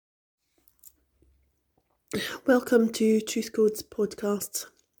Welcome to Truth Codes podcasts.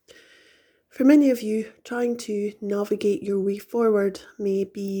 For many of you, trying to navigate your way forward may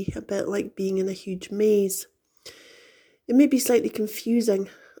be a bit like being in a huge maze. It may be slightly confusing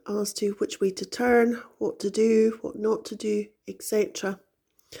as to which way to turn, what to do, what not to do, etc.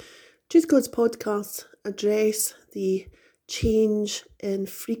 Truth Codes podcasts address the change in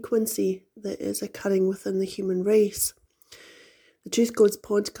frequency that is occurring within the human race. The Truth Codes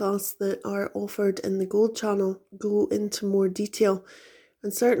podcasts that are offered in the Gold channel go into more detail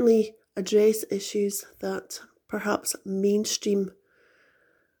and certainly address issues that perhaps mainstream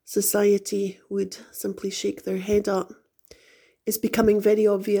society would simply shake their head at. It's becoming very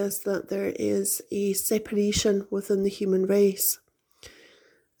obvious that there is a separation within the human race.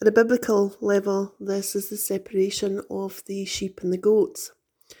 At a biblical level, this is the separation of the sheep and the goats.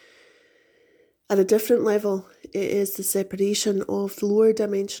 At a different level, it is the separation of lower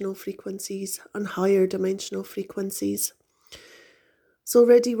dimensional frequencies and higher dimensional frequencies. So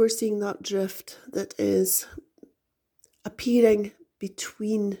already we're seeing that drift that is appearing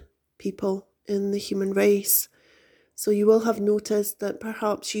between people in the human race. So you will have noticed that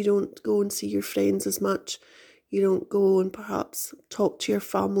perhaps you don't go and see your friends as much. You don't go and perhaps talk to your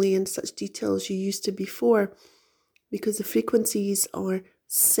family in such detail as you used to before, because the frequencies are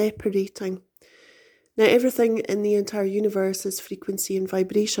separating. Now, everything in the entire universe is frequency and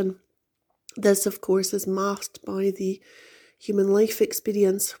vibration. This, of course, is masked by the human life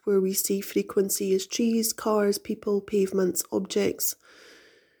experience, where we see frequency as trees, cars, people, pavements, objects.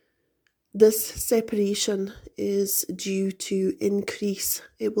 This separation is due to increase.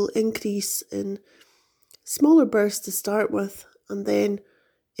 It will increase in smaller bursts to start with, and then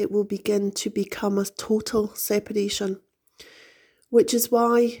it will begin to become a total separation, which is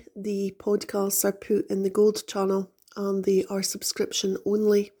why the podcasts are put in the Gold channel and they are subscription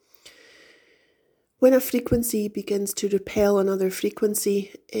only. When a frequency begins to repel another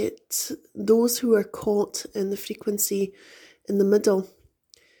frequency, those who are caught in the frequency in the middle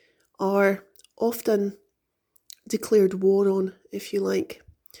are often declared war on, if you like.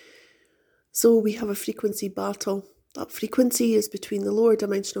 So we have a frequency battle. That frequency is between the lower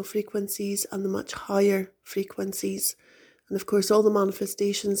dimensional frequencies and the much higher frequencies. And of course, all the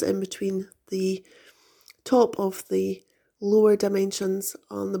manifestations in between the top of the lower dimensions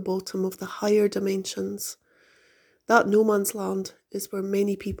and the bottom of the higher dimensions. That no man's land is where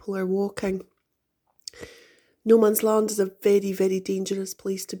many people are walking. No man's land is a very, very dangerous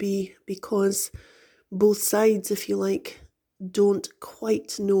place to be, because both sides, if you like, don't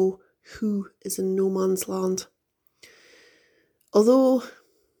quite know who is in no man's land. Although,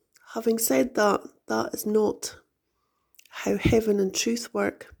 having said that, that is not how heaven and truth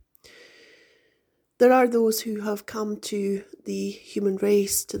work. There are those who have come to the human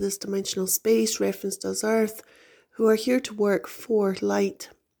race, to this dimensional space referenced as Earth, who are here to work for light.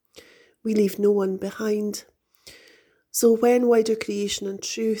 We leave no one behind. So when wider creation and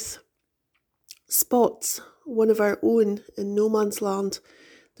truth spots one of our own in no man's land,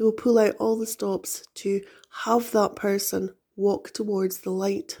 they will pull out all the stops to have that person walk towards the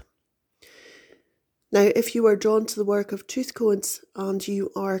light. Now, if you are drawn to the work of Truth Codes and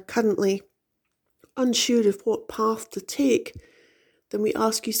you are currently unsure of what path to take, then we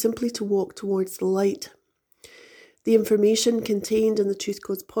ask you simply to walk towards the light. The information contained in the Truth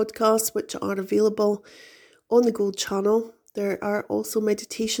Codes podcasts, which are available on the Gold channel, there are also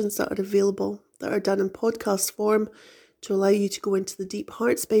meditations that are available that are done in podcast form to allow you to go into the deep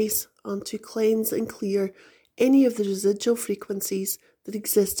heart space and to cleanse and clear any of the residual frequencies that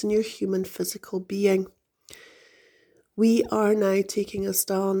exist in your human physical being. We are now taking a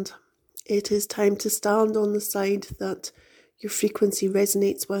stand. It is time to stand on the side that your frequency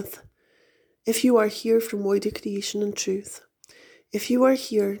resonates with. If you are here from wider creation and truth, if you are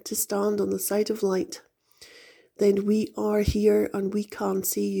here to stand on the side of light, then we are here and we can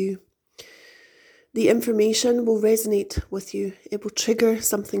see you. The information will resonate with you. It will trigger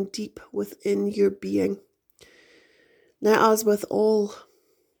something deep within your being. Now, as with all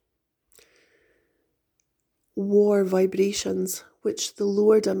war vibrations, which the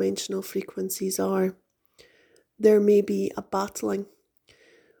lower dimensional frequencies are, there may be a battling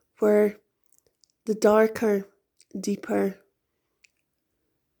where the darker, deeper,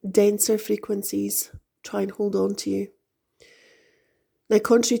 denser frequencies try and hold on to you. Now,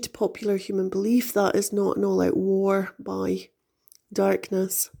 contrary to popular human belief, that is not an all-out war by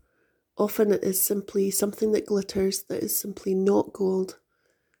darkness. Often it is simply something that glitters, that is simply not gold,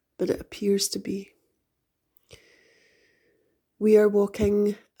 but it appears to be. We are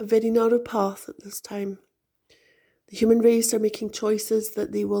walking a very narrow path at this time. The human race are making choices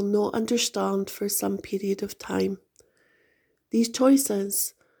that they will not understand for some period of time. These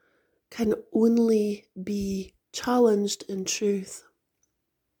choices can only be challenged in truth.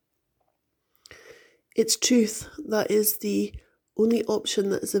 It's truth that is the only option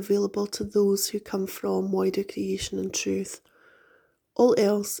that is available to those who come from wider creation and truth. All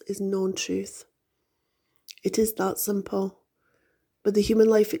else is non-truth. It is that simple, but the human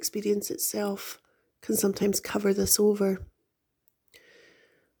life experience itself can sometimes cover this over.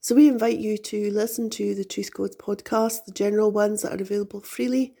 So we invite you to listen to the Truth Codes podcast, the general ones that are available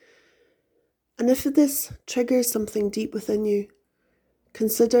freely. And if this triggers something deep within you,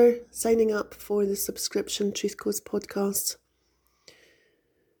 consider signing up for the subscription Truth Codes podcast.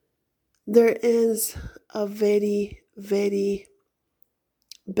 There is a very, very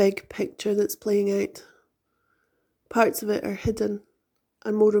big picture that's playing out. Parts of it are hidden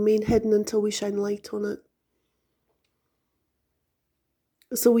and will remain hidden until we shine light on it.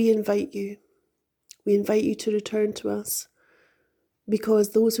 So we invite you to return to us, because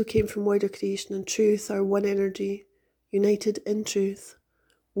those who came from wider creation and truth are one energy, united in truth,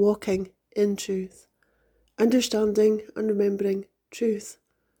 walking in truth, understanding and remembering truth.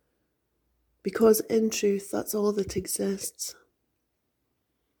 Because in truth, that's all that exists.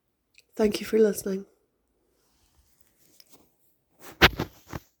 Thank you for listening.